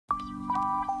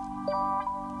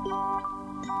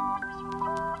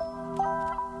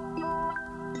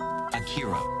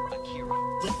Akira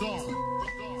The Don.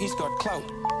 He's got clout.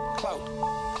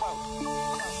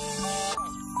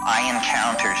 I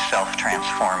encounter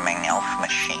self-transforming elf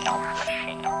machines,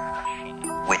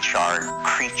 which are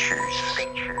creatures,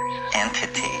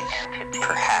 entities,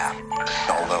 perhaps,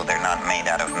 although they're not made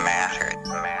out of matter.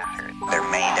 They're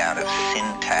made out of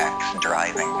syntax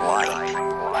driving light.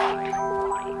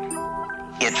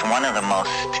 It's one of the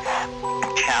most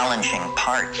challenging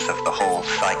parts of the whole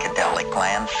psychedelic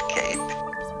landscape.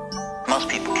 Most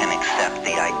people can accept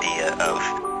the idea of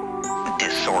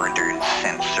disordered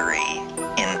sensory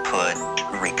input,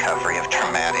 recovery of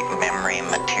traumatic memory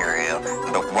material,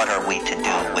 but what are we to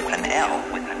do with an elf?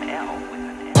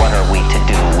 What are we to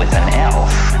do with an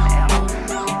elf?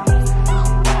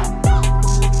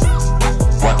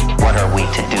 What are we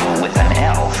to do with an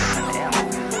elf?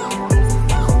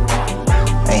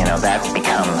 You know, that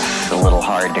becomes a little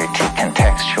harder to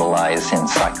contextualize in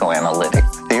psychoanalytic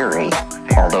theory,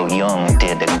 although Jung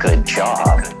did a good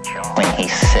job when he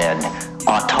said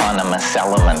autonomous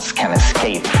elements can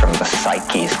escape from the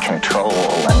psyche's control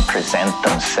and present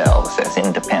themselves as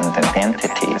independent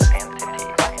entities.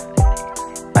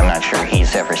 I'm not sure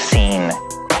he's ever seen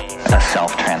a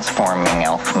self-transforming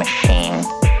elf machine.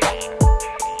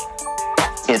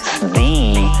 It's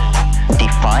the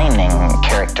defining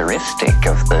characteristic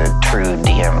of the true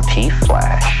DMT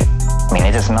flash. I mean,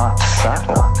 it is not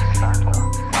subtle.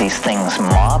 These things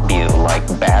mob you like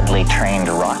badly trained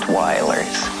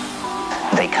Rottweilers.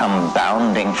 They come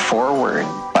bounding forward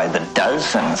by the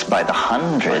dozens, by the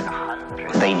hundred.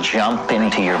 They jump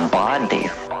into your body.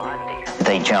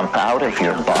 They jump out of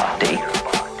your body.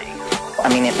 I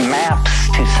mean, it maps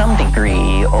to some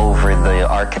degree over the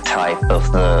archetype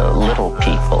of the little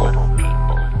people,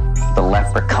 the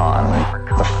leprechaun,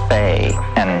 the fae,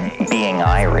 and being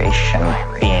Irish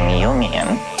and being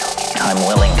Jungian. I'm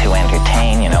willing to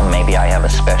entertain, you know, maybe I have a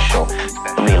special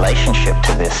relationship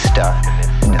to this stuff.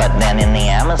 But then in the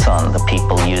Amazon, the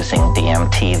people using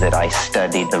DMT that I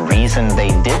studied, the reason they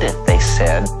did it, they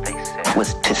said,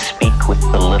 was to speak with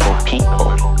the little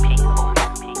people.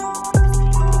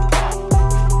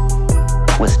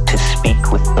 Was to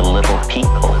speak with the little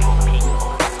people.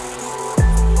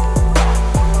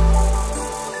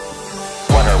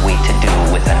 What are we to do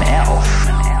with an elf?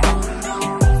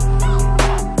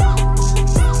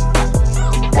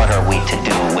 What are we to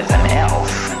do with an elf?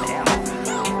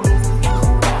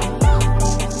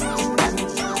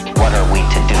 What are we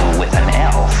to do with an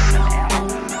elf?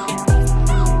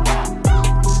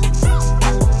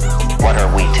 What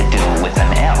are we to do with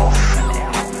an elf?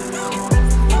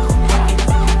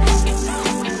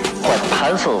 What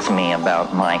puzzles me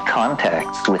about my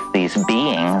contacts with these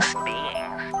beings,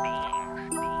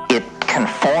 it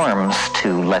conforms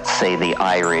to, let's say, the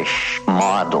Irish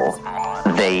model.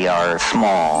 They are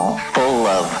small, full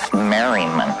of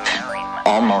merriment,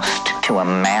 almost to a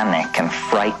manic and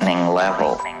frightening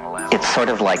level. It's sort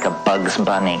of like a Bugs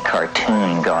Bunny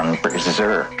cartoon gone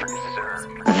berserk.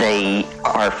 They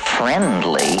are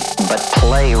friendly, but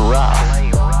play rough.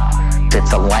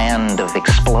 It's a land of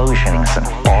explosions and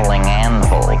falling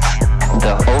anvils.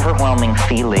 The overwhelming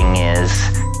feeling is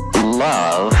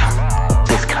love,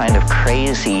 this kind of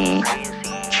crazy,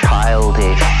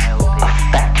 childish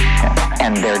affection,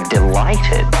 and they're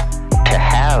delighted to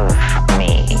have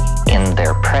me in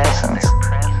their presence.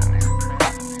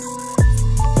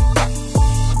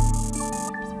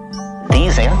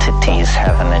 These entities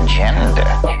have an agenda.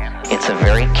 It's a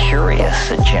very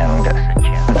curious agenda.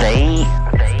 They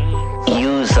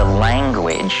use a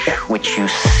language which you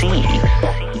see.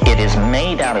 It is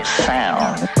made out of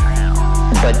sound,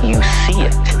 but you see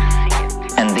it.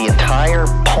 And the entire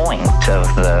point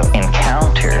of the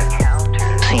encounter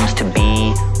seems to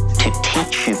be to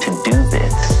teach you to do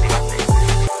this.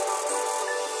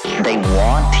 They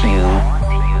want you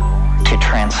to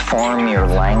transform your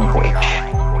language.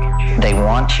 They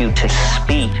want you to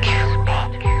speak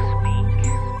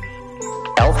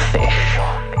elfish.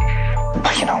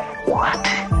 But you know what?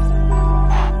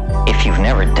 If you've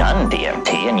never done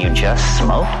DMT and you just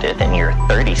smoked it and you're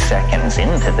 30 seconds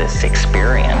into this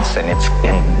experience and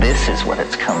this is what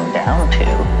it's come down to,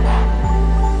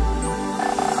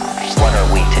 what are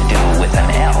we to do with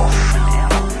an elf?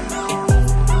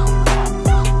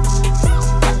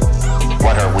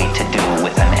 What are we to do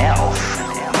with an elf?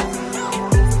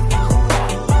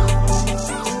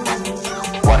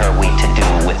 What are we to do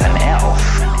with an elf?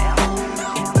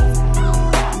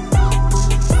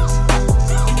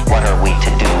 What are we to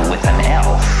do with an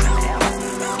elf?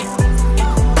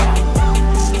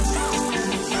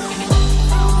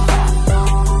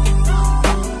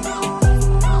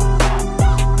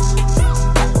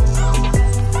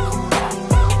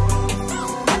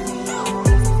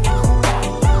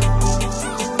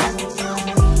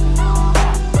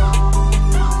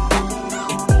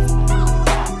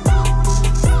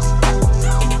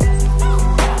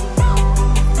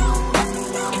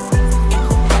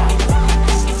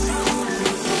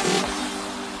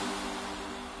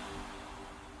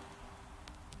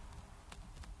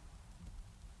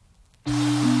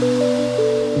 You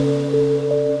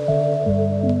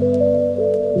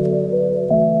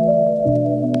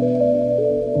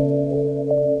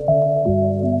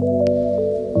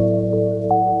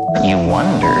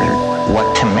wonder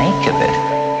what to make of it.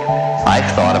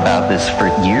 I've thought about this for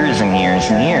years and years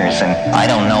and years, and I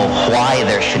don't know why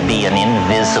there should be an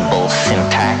invisible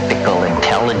syntactical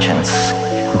intelligence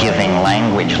giving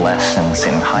language lessons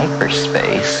in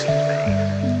hyperspace.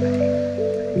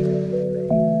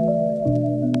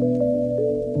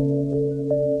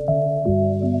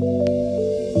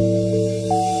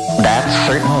 That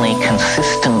certainly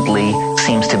consistently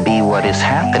seems to be what is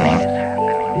happening.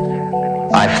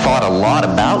 I've thought a lot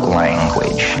about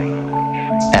language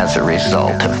as a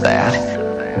result of that.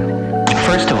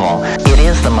 First of all, it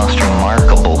is the most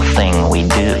remarkable thing we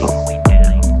do.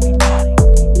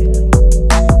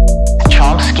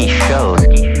 Chomsky showed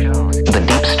the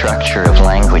deep structure of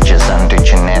languages under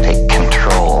genetic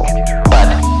control, but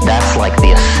that's like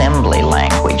the assembly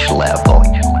language level.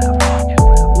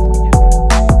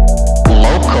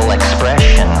 Local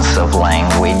expressions of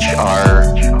language are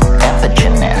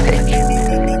epigenetic.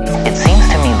 It seems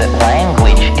to me that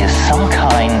language is some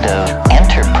kind of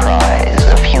enterprise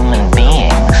of human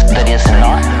beings that is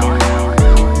not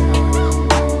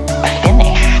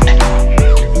finished.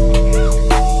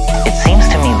 It seems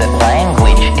to me that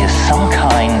language is some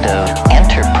kind of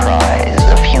enterprise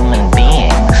of human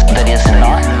beings that is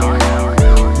not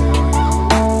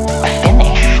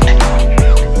finished.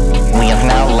 We have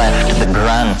now left the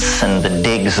grunts and the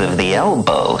digs of the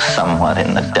elbow somewhat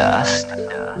in the dust.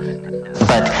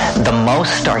 But the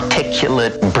most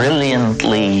articulate,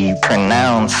 brilliantly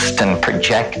pronounced and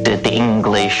projected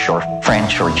English or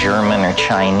French or German or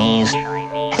Chinese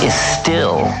is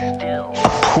still a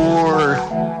poor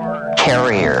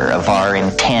carrier of our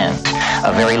intent,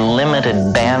 a very limited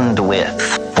bandwidth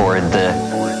for the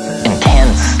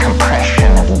intense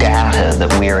compression of data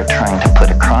that we are trying to put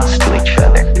across to each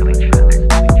other.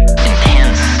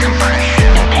 Intense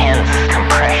compression of data.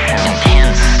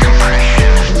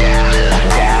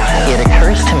 It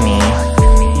occurs to me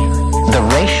the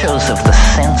ratios of the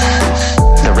senses,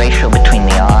 the ratio between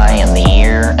the eye and the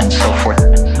ear and so forth,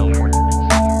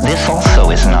 this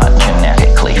also is not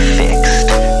genetically fixed.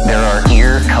 There are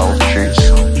ear cultures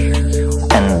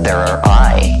and there are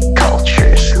eye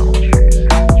cultures,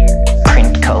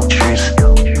 print cultures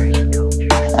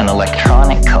and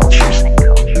electronic cultures.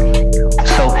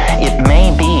 So it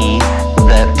may be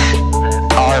that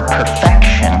our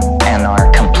perfection and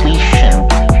our completion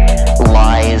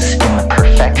lies in the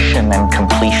perfection and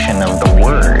completion of the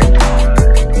word.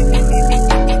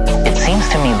 It seems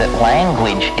to me that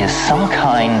language is some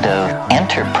kind of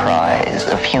enterprise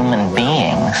of human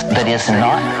beings that is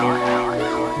not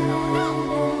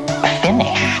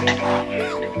finished.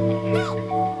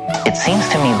 It seems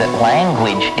to me that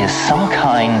language is some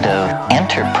kind of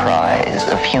enterprise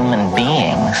of human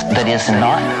beings that is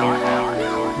not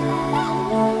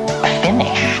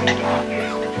finished.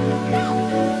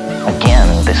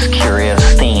 Again, this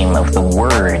curious theme of the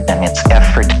word and its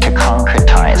effort to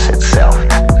concretize itself.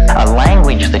 A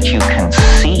language that you can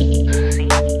see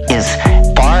is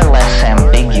far less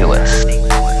ambiguous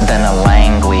than a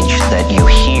language that you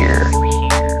hear.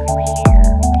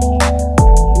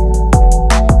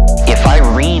 If I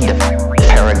read a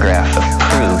paragraph of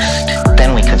Proust,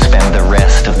 then we could spend the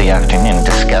rest of the afternoon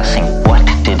discussing what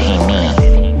did he mean.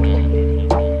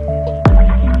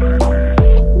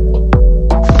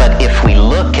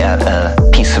 At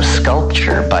a piece of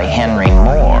sculpture by Henry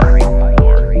Moore,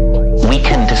 we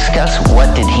can discuss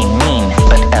what did he mean,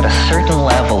 but at a certain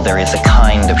level there is a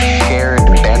kind of shared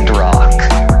bedrock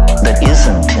that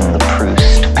isn't in the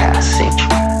Proust passage.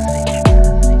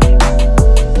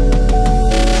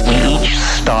 We each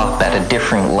stop at a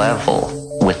different level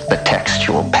with the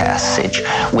textual passage.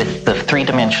 With the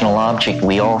three-dimensional object,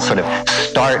 we all sort of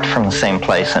start from the same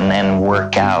place and then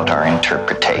work out our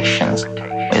interpretations.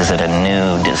 Is it a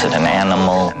nude? Is it an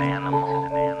animal?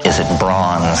 Is it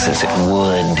bronze? Is it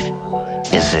wood?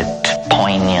 Is it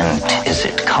poignant? Is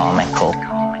it comical?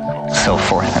 So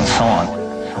forth and so on.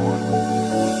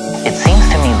 It seems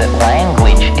to me that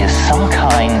language is some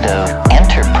kind of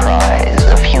enterprise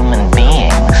of human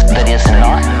beings that is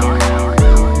not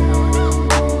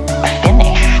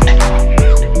finished.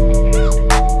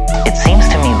 It seems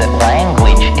to me that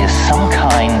language is some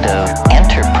kind of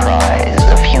enterprise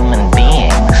of human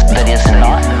beings that is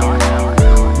not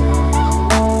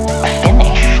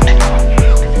finished.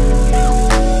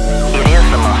 It is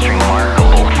the most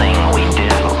remarkable thing we do.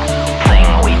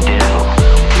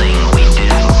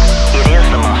 It is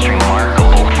the most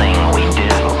remarkable thing we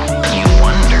do. You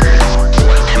wonder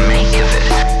what to make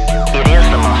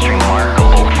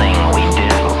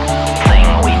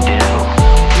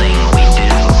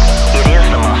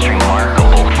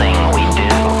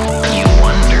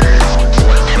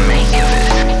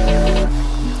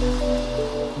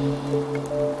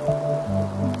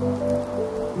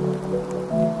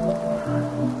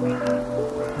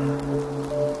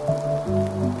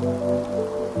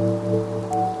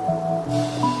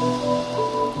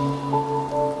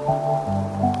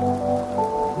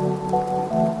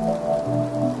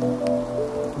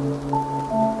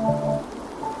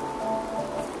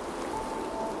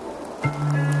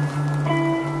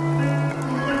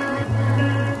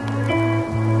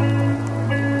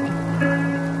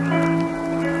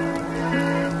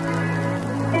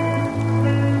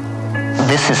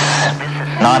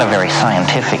not a very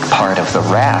scientific part of the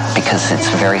rap, because it's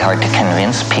very hard to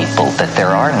convince people that there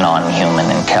are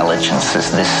non-human intelligences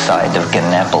this side of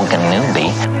Ganepi.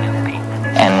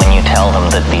 And when you tell them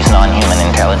that these non-human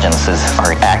intelligences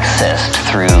are accessed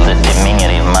through the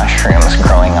diminutive mushrooms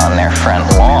growing on their front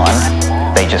lawn,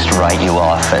 they just write you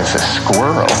off as a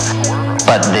squirrel.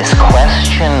 But this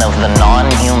question of the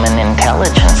non-human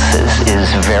intelligences is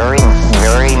very,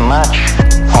 very much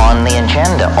on the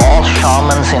agenda. All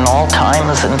shamans in all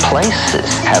times and places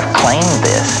have claimed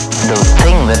this. The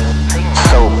thing that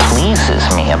so pleases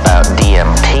me about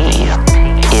DMT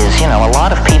is, a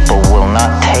lot of people will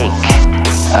not take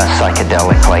a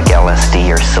psychedelic like LSD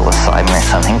or psilocybin or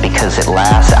something because it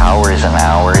lasts hours and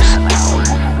hours.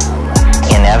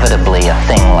 Inevitably, a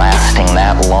thing lasting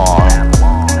that long,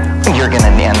 you're going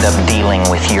to end up dealing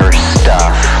with your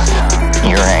stuff,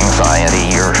 your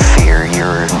anxiety, your fear,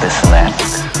 your this and that.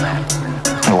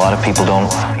 A lot of people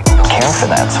don't care for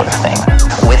that sort of thing.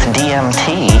 With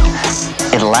DMT,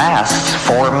 it lasts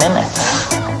 4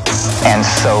 minutes. And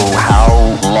so how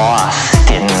lost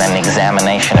in an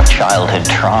examination of childhood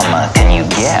trauma can you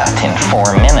get in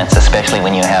 4 minutes, especially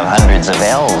when you have hundreds of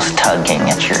elves tugging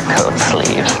at your coat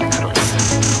sleeves?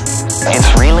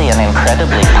 It's really an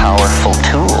incredibly powerful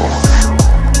tool.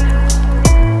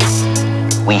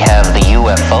 We have the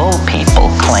UFO people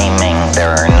claiming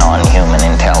there are non-human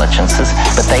intelligences,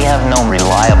 but they have no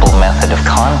reliable method of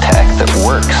contact that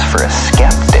works for a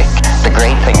skeptic. The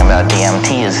great thing about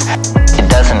DMT is it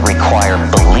doesn't require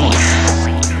belief.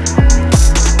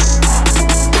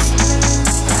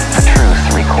 The truth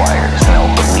requires no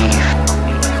belief.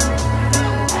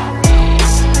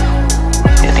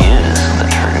 It is the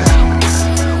truth.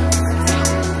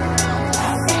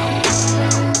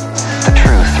 The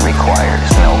truth requires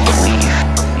no belief.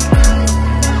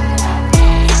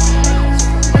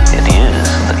 It is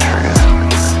the truth.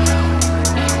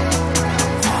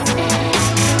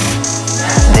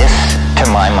 This, to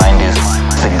my mind, is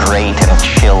the great and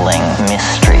chilling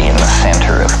mystery in the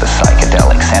center of the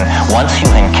psychedelics. And once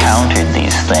you've encountered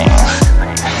these things,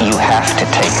 you have to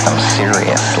take them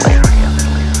seriously.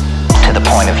 To the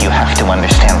point of you have to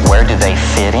understand, where do they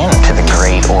fit into the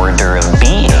great order of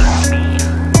being?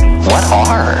 What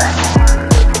are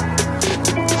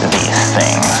these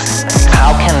things?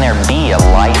 How can there be a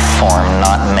life form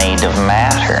not made of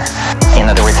matter? In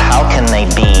other words, how can they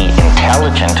be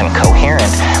intelligent and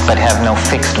coherent but have no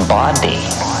fixed body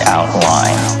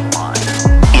outline?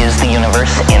 Is the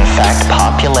universe in fact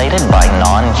populated by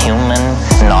non-human,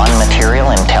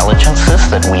 non-material intelligences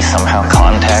that we somehow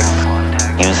contact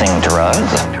using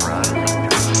drugs?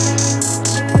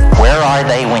 Where are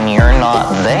they when you're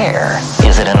not there?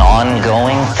 Is it an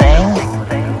ongoing thing?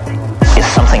 Is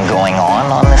something going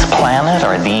on this planet?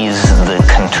 Are these the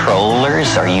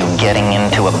controllers? Are you getting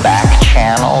into a back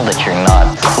channel that you're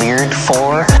not cleared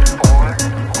for?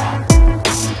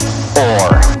 Or,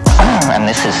 and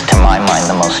this is to my mind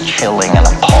the most chilling and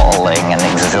appalling and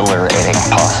exhilarating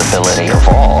possibility of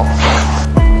all,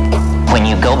 when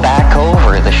you go back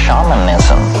over the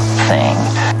shamanism thing,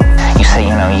 you say,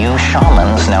 you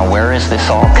shamans, now where is this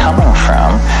all coming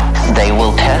from? They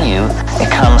will tell you it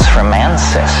comes from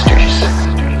ancestors.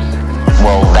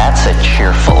 Well, that's a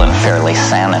cheerful and fairly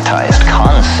sanitized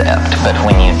concept, but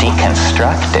when you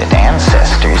deconstruct it,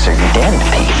 ancestors are dead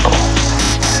people.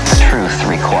 The truth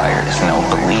requires no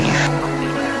belief.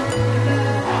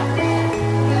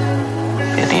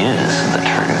 It is the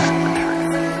truth.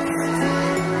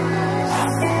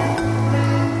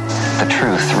 The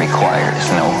truth requires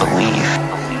no belief.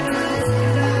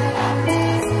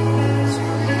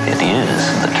 It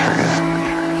is the truth.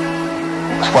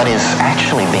 What is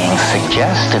actually being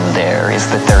suggested there is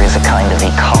that there is a kind of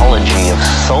ecology of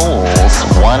souls,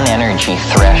 one energy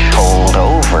threshold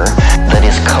over, that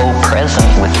is co-present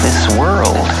with this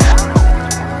world.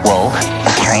 Well,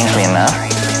 strangely enough,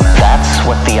 that's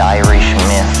what the Irish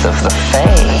myth of the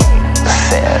Fae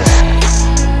says.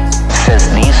 It says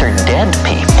these are dead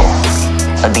people.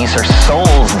 These are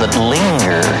souls that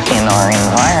linger in our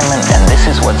environment, and this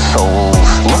is what souls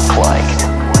look like.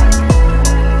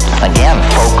 Again,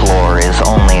 folklore is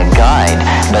only a guide,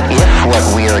 but if what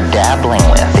we are dabbling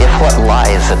with, if what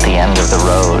lies at the end of the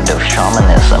road of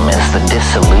shamanism is the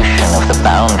dissolution of the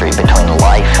boundary between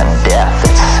life and death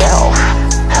itself,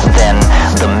 then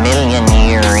the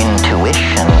million-year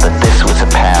intuition that this was a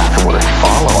path worth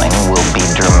following will be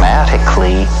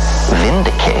dramatically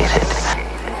vindicated.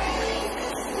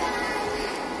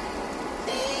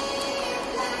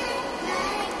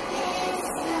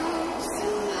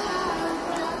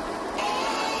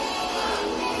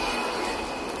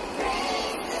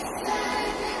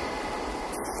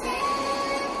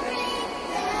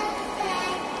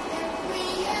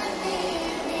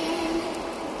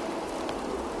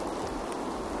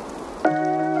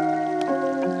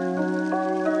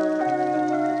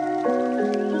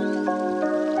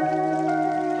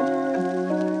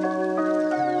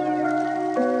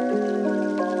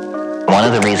 One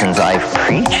of the reasons I've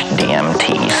preached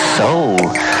DMT so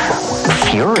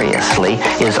furiously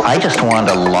is I just want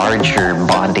a larger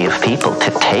body of people to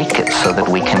take it so that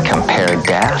we can compare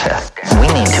data. We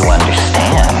need to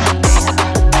understand,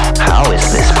 how is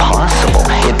this possible?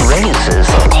 It raises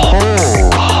a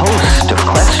whole host of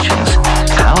questions.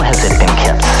 How has it been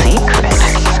kept secret?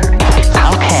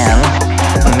 How can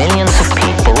millions of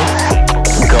people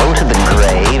go to the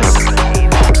grave,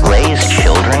 raise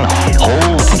children,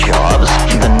 hold jobs,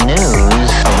 the news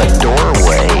of a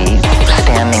doorway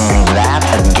standing that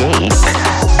agape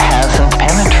hasn't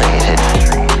penetrated?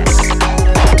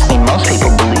 I mean, most people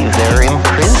believe they're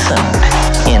imprisoned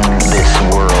in this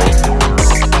world.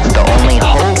 The only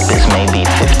hope is maybe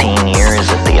 15 years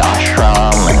at the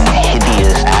ashram and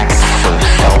hideous acts of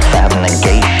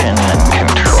self-abnegation and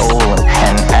control.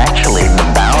 And actually, the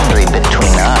boundary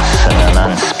between us and an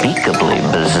unspeakably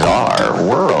bizarre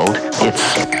world, it's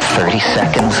 30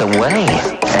 seconds away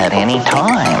at any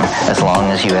time, as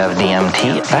long as you have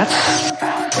DMT. That's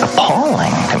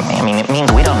appalling to me. I mean, it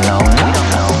means we don't know.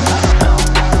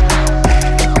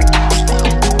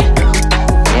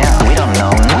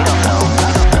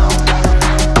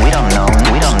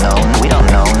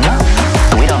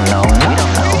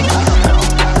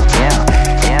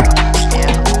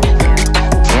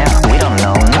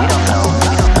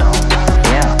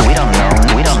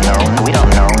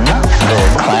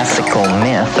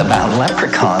 About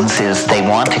leprechauns is they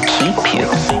want to keep you.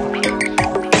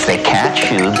 If they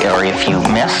catch you, or if you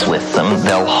mess with them,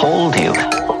 they'll hold you.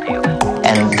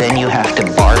 And then you have to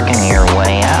bargain your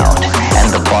way out. And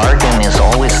the bargain is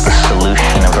always the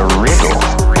solution of a riddle.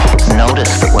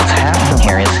 Notice that what's happening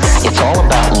here is it's all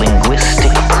about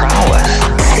linguistic prowess.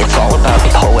 It's all about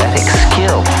poetic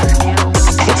skill.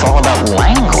 It's all about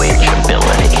language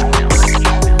ability.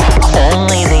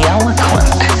 Only the eloquent,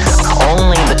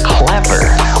 only the clever,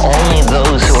 only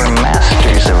those who are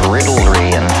masters of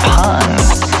riddlery and pun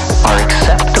are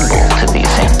acceptable to these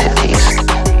entities.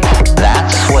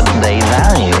 That's what they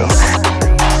value.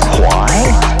 Why?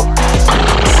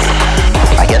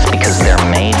 I guess because they're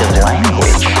made of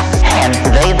language. And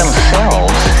they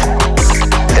themselves,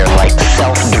 they're like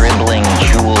self-dribbling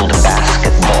jeweled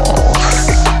basketballs.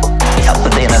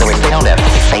 In other words, they don't have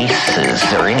faces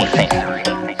or anything.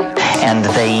 And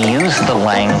they use the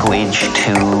language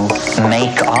to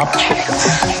make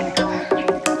objects.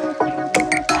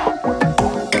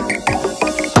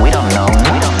 We don't know.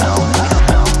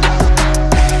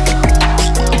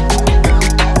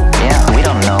 Yeah, we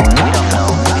don't know. We don't know.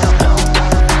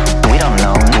 We don't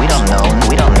know. We don't know.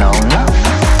 We don't know.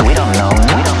 Yeah. We don't know.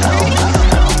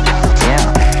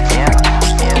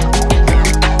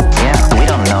 Yeah, we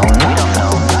don't know.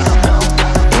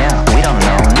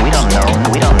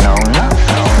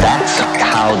 That's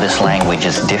how this language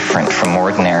is different from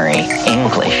ordinary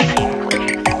English.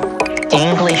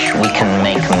 English, we can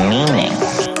make meaning.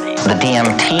 The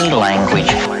DMT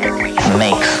language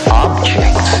makes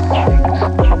objects.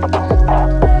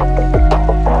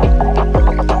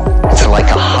 It's like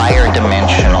a higher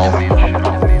dimensional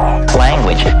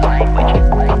language.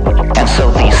 And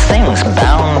so these things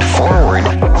bound forward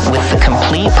with the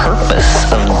complete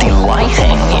purpose of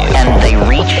delighting you. And they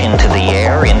reach into the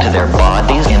air, into their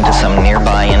bodies, into some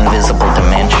nearby invisible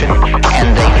dimension.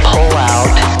 And they pull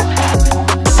out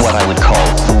what I would call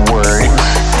words,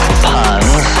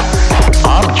 puns,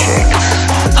 objects,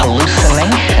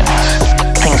 hallucinations,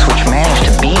 things which manage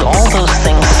to be all those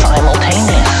things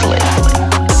simultaneously.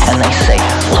 And they say,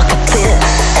 look at this.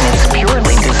 And it's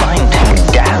purely designed to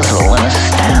dazzle and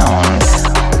astound.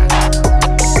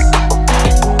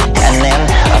 And then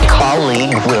a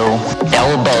colleague will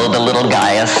elbow the little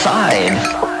guy aside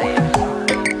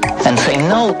and say,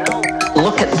 no,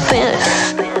 look at this.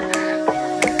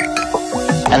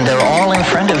 And they're all in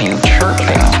front of you,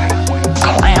 chirping,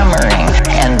 clamoring,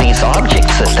 and these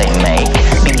objects that they make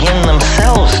begin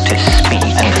themselves to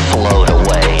speak and float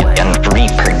away and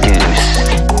reproduce.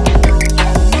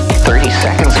 30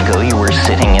 seconds ago, you were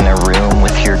sitting in a room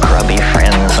with your grubby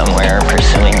friend somewhere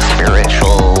pursuing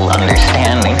spiritual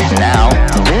understanding. Now,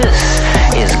 this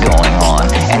is going on,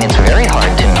 and it's very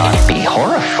hard to not be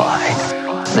horrified.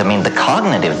 I mean, the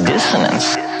cognitive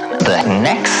dissonance, the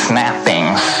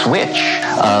neck-snapping switch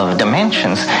of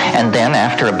dimensions, and then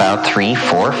after about 3,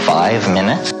 4, 5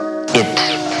 minutes, it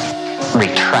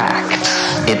retracts,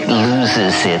 it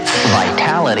loses its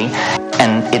vitality,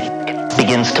 and it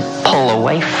begins to pull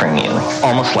away from you,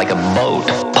 almost like a boat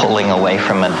pulling away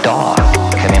from a dock.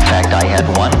 And in fact, I had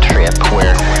one trip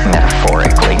where,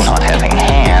 metaphorically, not having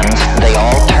hands, they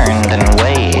all turned and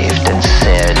waved and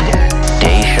said,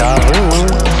 "Deja vu,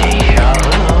 deja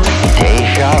vu,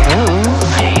 deja vu,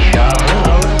 deja vu."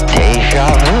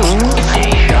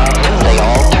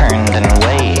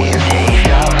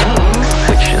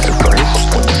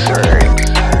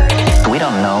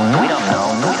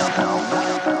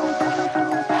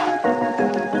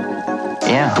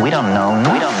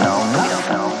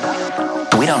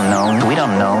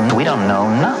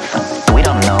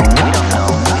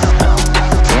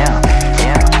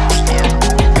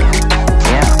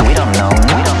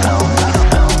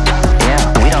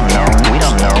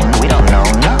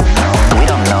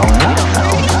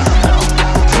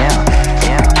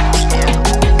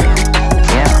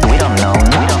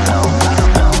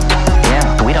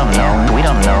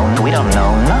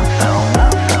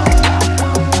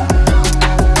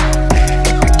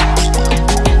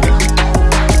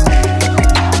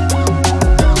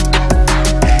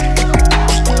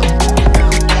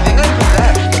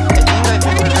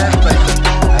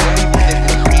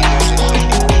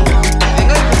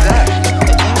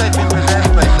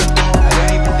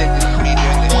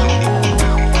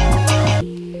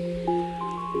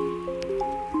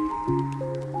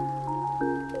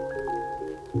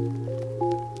 Now,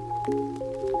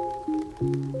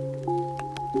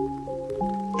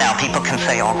 people can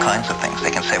say all kinds of things.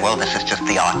 They can say, well, this is just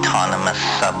the autonomous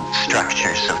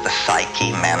substructures of the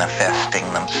psyche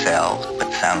manifesting themselves,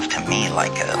 but sounds to me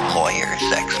like a lawyer's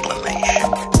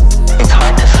explanation. It's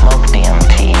hard to smoke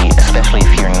DMT, especially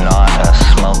if you're not a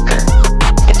smoker.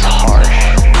 It's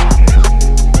harsh.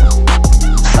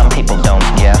 Some people don't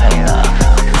get enough.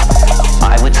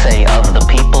 I would say of the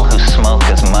people who smoke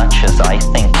as much as I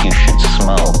think you should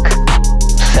smoke,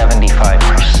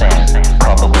 75%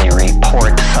 probably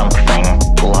report something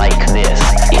like this.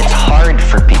 It's hard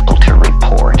for people to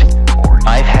report.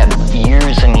 I've had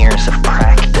years and years of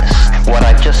practice. What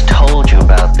I've just told you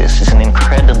about this is an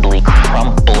incredibly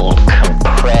crumpled,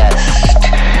 compressed,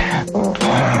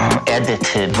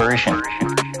 edited version.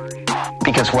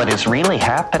 Because what is really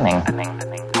happening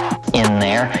in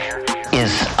there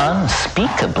is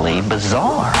unspeakably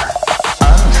bizarre.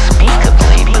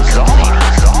 Unspeakably bizarre.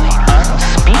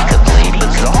 Unspeakably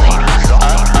bizarre.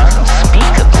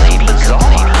 Unspeakably bizarre. Unspeakably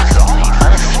bizarre.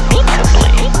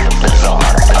 Unspeakably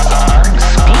bizarre.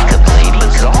 Unspeakably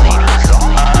bizarre.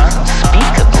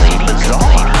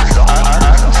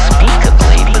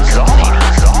 Unspeakably bizarre.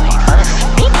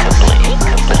 Unspeakably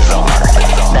bizarre.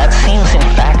 That seems in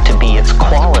fact to be its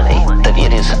quality, that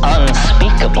it is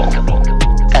unspeakable,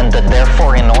 and that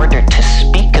therefore in order to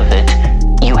speak of it,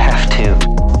 you have to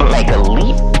make a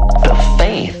leap of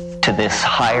faith to this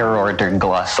higher order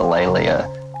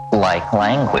glossolalia-like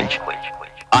language.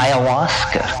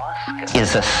 Ayahuasca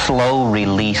is a slow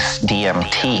release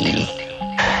DMT.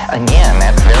 Again,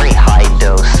 at very high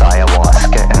dose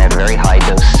ayahuasca and at very high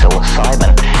dose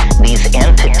psilocybin, these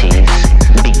entities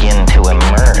begin to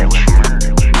emerge.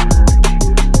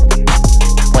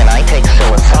 When I take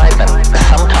psilocybin,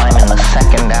 sometime in the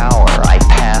second hour, I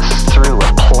pass through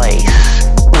a place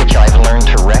which I've learned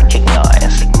to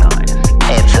recognize.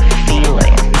 It's a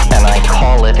feeling, and I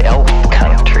call it elf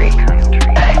country.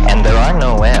 And there are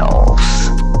no elves,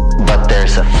 but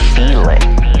there's a feeling.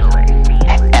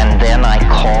 And then I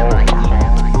call them,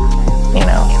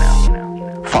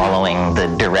 following the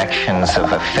directions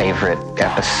of a favorite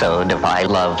episode of I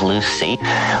Love Lucy,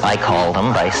 I call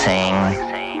them by saying,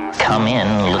 "Come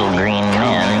in, little green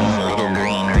men, little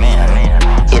green men."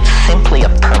 It's simply a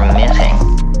permitting.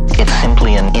 It's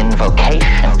simply an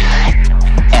invocation.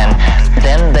 And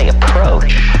then they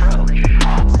approach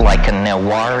like a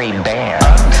Newari bear.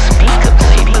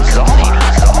 Unspeakably bizarre.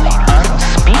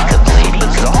 Unspeakably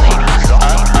bizarre.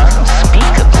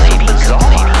 Unspeakably bizarre.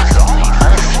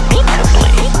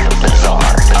 Unspeakably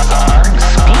bizarre.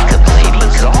 Unspeakably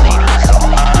bizarre.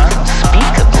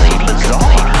 Unspeakably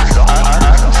bizarre.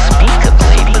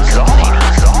 Unspeakably bizarre.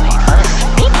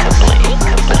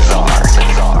 Unspeakably bizarre.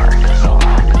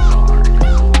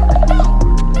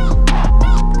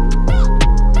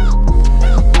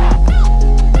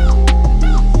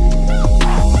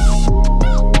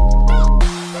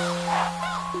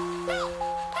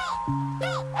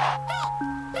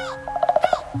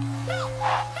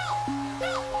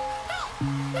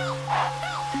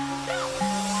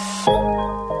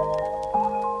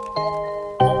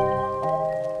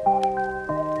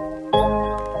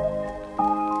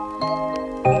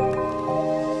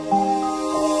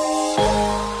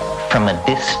 From a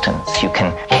distance, you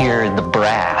can hear the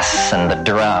brass and the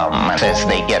drum as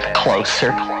they get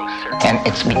closer. And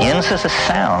it begins as a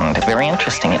sound. Very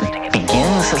interesting. It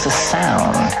begins as a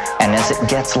sound. And as it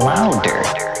gets louder,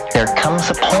 there comes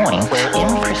a point where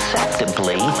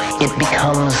imperceptibly it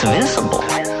becomes visible.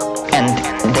 And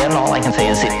then all I can say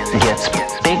is it gets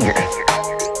bigger.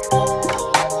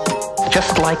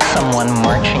 Just like someone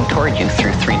marching toward you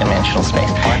through three-dimensional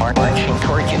space. Marching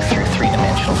toward you through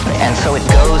three-dimensional space. And so it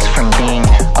goes from being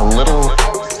a little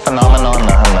phenomenon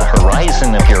on the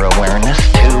horizon of your awareness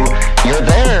to you're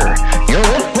there, you're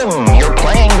with them, you're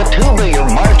playing the tuba,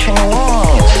 you're marching along.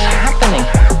 It's happening.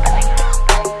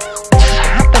 It's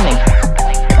happening.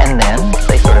 And then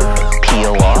they sort of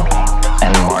peel off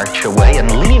and march away and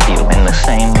leave you in the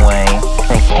same way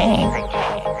they came.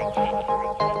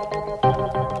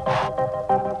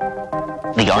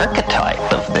 The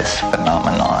archetype of this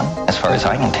phenomenon, as far as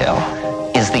I can tell,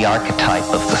 is the archetype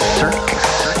of the circus.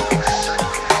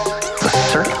 The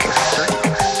circus.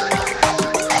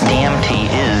 DMT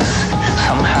is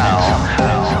somehow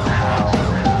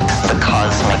the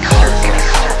cosmic circus.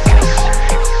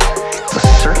 The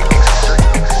circus.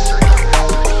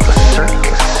 The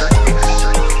circus.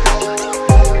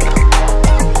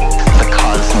 The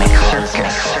cosmic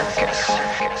circus.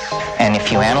 And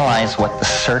if you analyze what the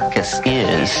circus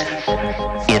is,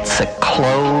 it's a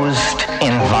closed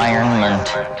environment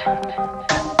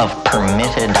of permission.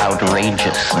 unlimited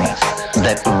outrageousness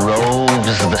that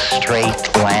roves the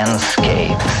straight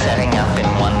landscape, setting up in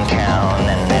one town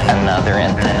and then another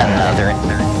and then another.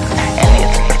 And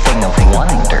it's a thing of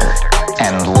wonder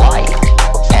and light.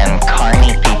 And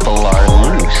carny people are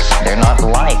loose. They're not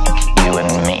like you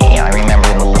and me. I remember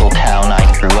in the little town I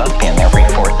grew up in, every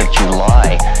 4th of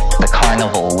July, the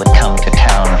carnival would come to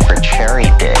town for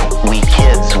Cherry Day. We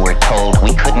kids were told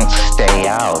we couldn't stay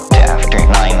out after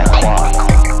 9 o'clock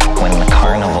when the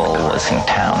carnival was in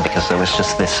town because there was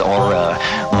just this aura.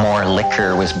 More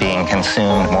liquor was being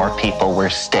consumed, more people were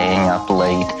staying up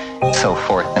late, so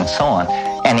forth and so on.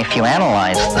 And if you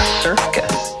analyze the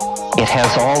circus, it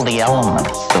has all the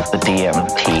elements of the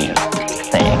DMT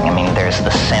thing. I mean, there's the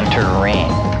center ring,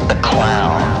 the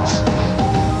clowns.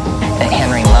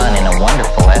 Henry Munn, in a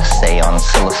wonderful essay on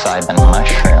psilocybin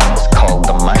mushrooms called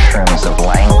The Mushrooms of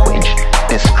Language,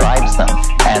 describes them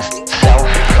as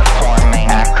self-forming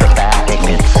acrobatic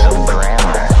bits of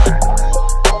grammar.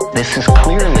 This is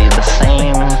clearly the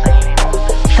same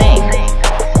thing.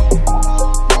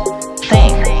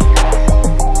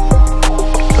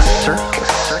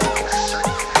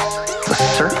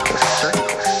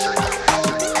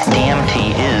 DMT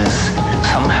is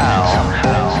somehow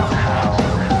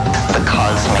the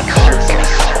cosmic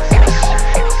circus.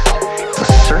 The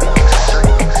circus.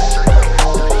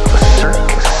 The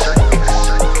circus.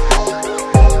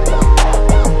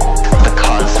 The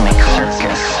cosmic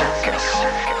circus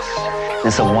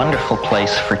is a wonderful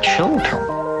place for children,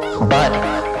 but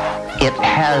it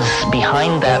has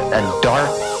behind that a dark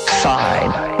side,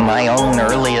 my own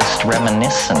earliest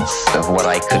reminiscence of what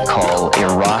I could call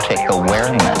erotic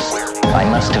awareness. I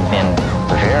must have been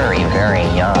very, very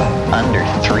young, under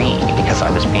 3, because I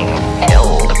was being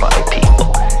held by people.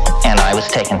 And I was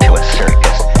taken to a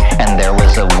circus, and there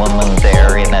was a woman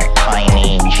there in a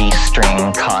tiny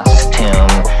G-string costume,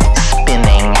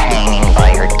 spinning, hanging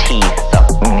by her teeth up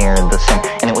near the center,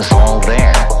 and it was all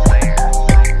there.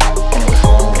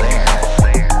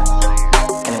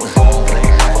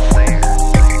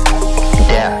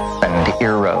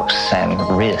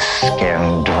 And risk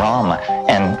and drama,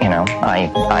 and I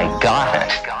got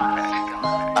it.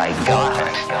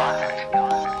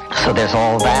 So there's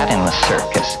all that in the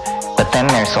circus, but then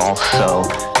there's also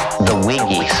the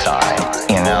wiggy side,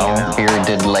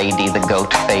 bearded lady, the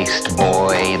goat-faced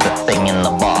boy, the thing in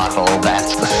the bottle.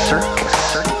 That's the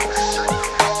circus.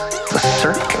 The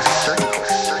circus.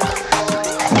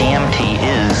 DMT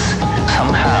is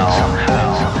somehow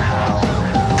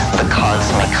the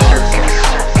cosmic circus.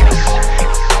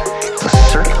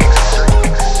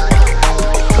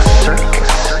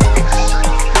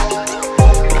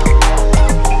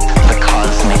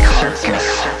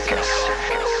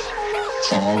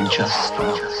 Just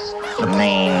the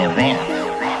main event.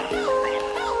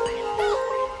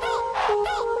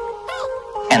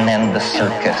 And then the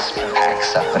circus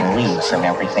packs up and leaves, and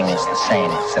everything is the same,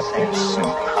 except there's some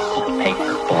crumpled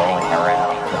paper blowing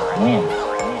around the wind.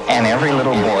 And every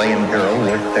little boy and girl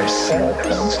work their cell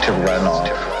phones to run off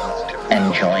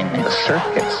and join the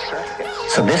circus.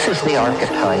 So this is the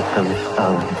archetype of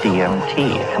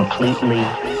DMT, a completely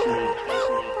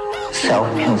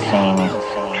self-contained,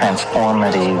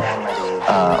 transformative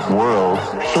world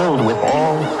filled with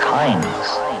all kinds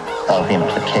of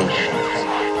implications.